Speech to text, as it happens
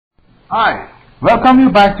Hi, welcome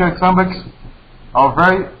you back to Exambex, our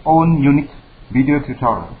very own unique video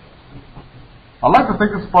tutorial. I'd like to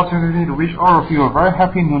take this opportunity to wish all of you a very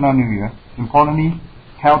happy Lunar New Year, importantly,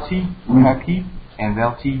 healthy, happy, and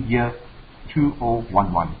wealthy year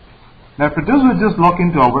 2011. Now, for those who just log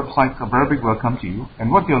into our website, a very big welcome to you.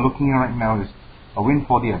 And what you're looking at right now is a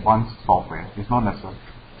Win40 advanced software. It's known as a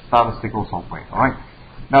statistical software. Alright.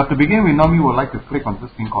 Now, to begin, we normally would like to click on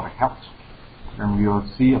this thing called a help. And we will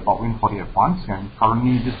see about Win40 Advanced, and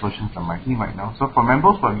currently this version is on my team right now. So for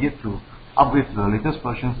members who have yet to upgrade to the latest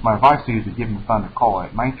versions, my advice to you is to give me a call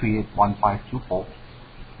at 938-1524.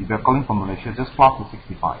 If you are calling from Malaysia, just plus the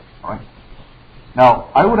 65. Alright. Now,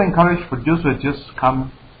 I would encourage for those who have just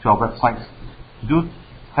come to our website, do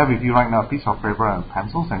have with you right now a piece of paper and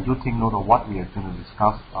pencils, and do take note of what we are going to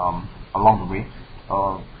discuss along the way.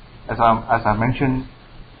 As I mentioned,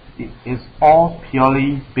 it is all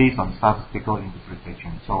purely based on statistical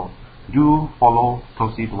interpretation. So do follow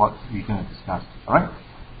closely to what we're going to discuss. Alright?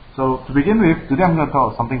 So to begin with, today I'm going to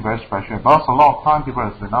talk about something very special. Because a lot of time people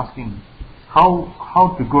have been asking how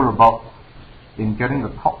to go about in getting the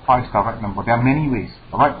top 5 direct number. There are many ways.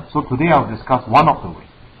 Alright? So today I'll discuss one of the ways.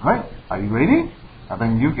 Alright? Are you ready? I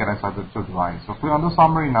think you get excited to try. So click on the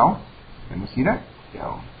summary now. Can you see that?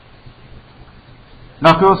 Yeah.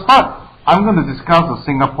 Now to start, I'm going to discuss the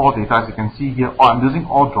Singapore data. As you can see here, I'm using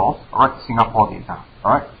all draws, alright, Singapore data,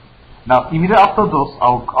 alright. Now, immediately after those,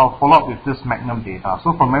 I'll follow up with this Magnum data.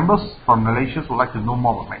 So for members from Malaysia who would like to know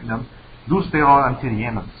more about Magnum, do stay on until the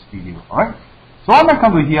end of this video, alright. So when I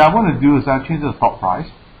come to here, I'm going to do is I change the top price,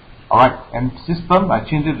 alright, and system, I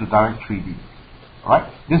change it to direct 3D,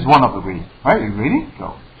 alright. This is one of the ways, alright, you ready?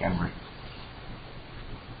 Go, can read.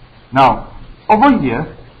 Now, over here,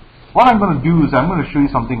 what I'm going to do is I'm going to show you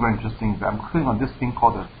something very interesting. I'm clicking on this thing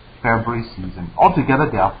called the February season. Altogether,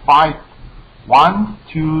 there are 1,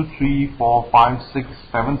 2, 3, 4, 5, 6,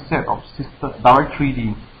 7 set of direct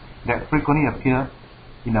 3D that frequently appear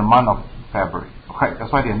in the month of February. Okay,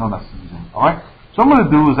 that's why they're known as season. Alright, so what I'm going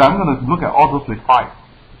to do is I'm going to look at all those with 5.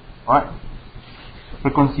 Alright,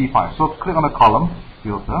 frequency 5. So click on the column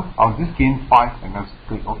filter. I'll just gain 5 and then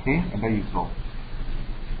click OK, and there you go.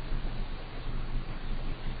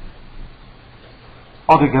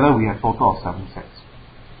 Altogether, we have a total of 7 sets.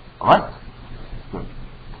 Alright? Good.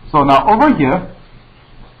 So now over here,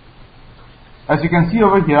 as you can see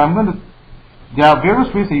over here, there are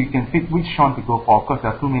various ways that you can pick which one to go for, because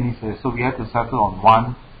there are too many sets. So we have to settle on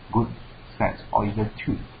one good set, or even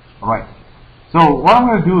 2. Alright? So what I'm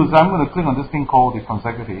going to do is I'm going to click on this thing called the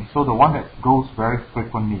consecutive. So the one that goes very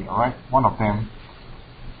frequently, alright? One of them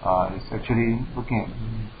is actually looking at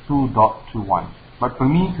 2.21. But for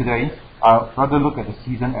me today, I'll rather look at the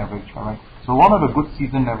season average, alright? So one of the good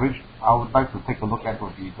season average I would like to take a look at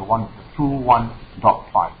would be the one with the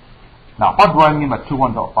 21.5. Now, what do I mean by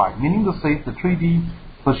 21.5? Meaning to say the 3D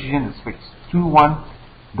position is fixed,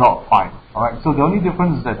 21.5, alright? So the only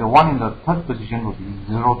difference is that the one in the third position will be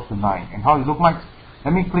 0 to 9. And how it look like?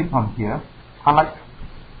 Let me click on here, highlight.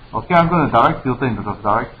 Okay, I'm going to direct filter into the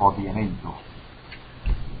direct 4D, and there you go.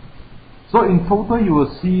 So in total, you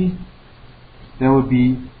will see there will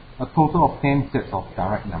be a total of 10 sets of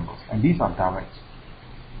direct numbers, and these are directs.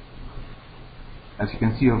 As you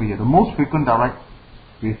can see over here, the most frequent direct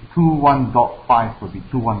with 21.5 will be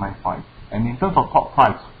 2195, and in terms of top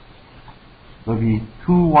price will be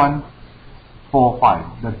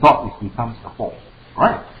 2145. The dot becomes a 4,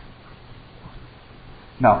 right?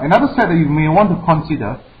 Now another set that you may want to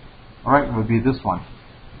consider, alright, will be this one.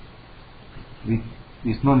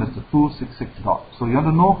 Is known as the 266 dot. So you want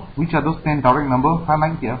to know which are those 10 direct numbers.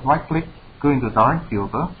 Highlight here, right click, go into direct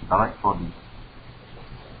filter, direct 4D.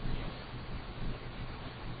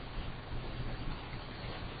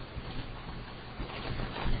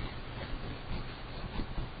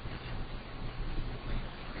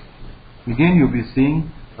 Again, you'll be seeing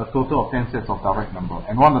a total of 10 sets of direct number,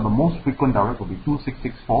 and one of the most frequent direct will be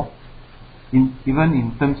 2664. Even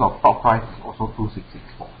in terms of top price, also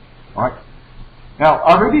 2664. Alright. Now,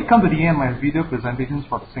 I already come to the end of my video presentations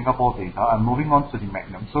for the Singapore data. I'm moving on to the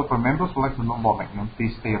Magnum. So for members who like to know more Magnum,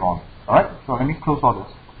 please stay on. Alright, so let me close all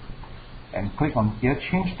this and click on here,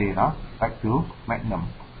 change data, back to Magnum.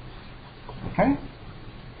 Okay?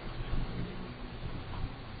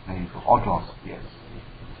 There you go, all draws, yes.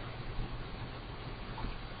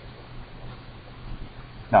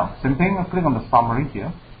 Now, same thing, I'll click on the summary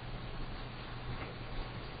here.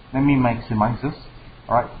 Let me maximize this.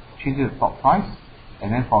 Alright, change it to top price.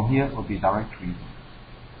 And then from here will be direct 3D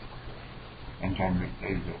and generate. There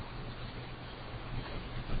you go.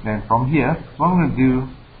 Then from here, what I'm going to do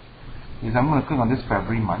is I'm going to click on this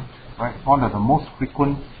February month, right? One of the most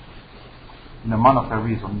frequent in the month of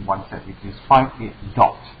February is only one set, which is 58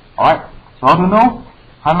 dot. Alright, so how to know?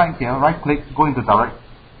 Highlight here, right click, go into direct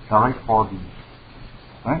 4D.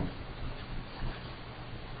 Right?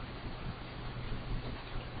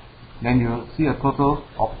 Then you'll see a total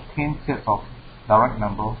of 10 sets of direct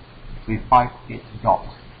numbers with 58 dots.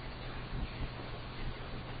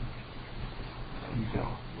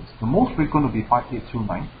 The most frequent will be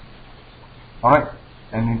 5829. Alright,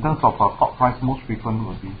 and in terms of top price, most frequent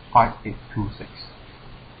will be 5826,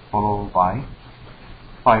 followed by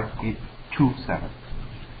 5827.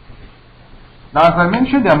 Now, as I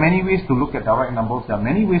mentioned, there are many ways to look at direct numbers. There are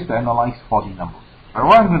many ways to analyze 4D numbers. But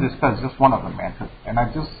what I'm going to discuss is just one of the methods, and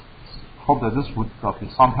I just hope that this would be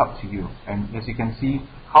some help to you. And as you can see,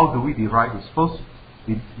 how do we derive this? First,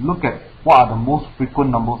 we look at what are the most frequent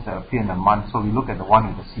numbers that appear in a month. So we look at the one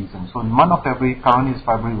in the season. So in the month of February, currently is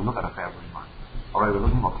February, we look at the February month. Alright, we're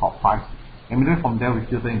looking for top 5. Immediately from there, we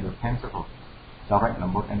filter into 10 sets of direct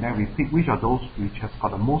numbers, and then we pick which of those which has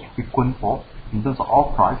got the most frequent for in terms of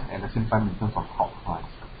all price, and at the same time in terms of top price.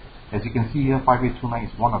 As you can see here, 5829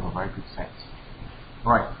 is one of the very good sets.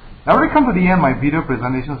 Right. Now when we come to the end of my video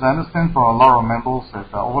presentations, I understand for a lot of members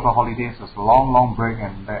that over the holidays there's a long break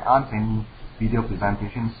and there aren't any video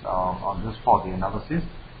presentations on this 4D analysis.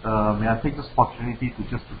 May I take this opportunity to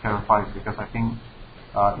clarify it, because I think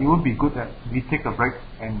it would be good that we take a break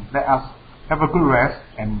and let us have a good rest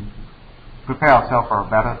and prepare ourselves for a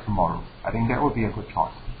better tomorrow. I think that would be a good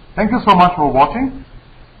choice. Thank you so much for watching.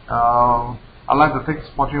 I'd like to take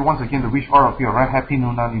this opportunity once again to wish all of you a very happy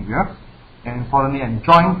Lunar New Year. And importantly,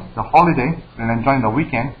 enjoying the holiday and enjoying the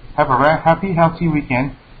weekend. Have a very happy, healthy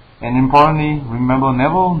weekend. And importantly, remember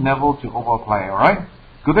never to overplay, alright?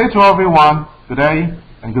 Good day to everyone. Good day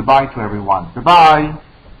and goodbye to everyone. Goodbye.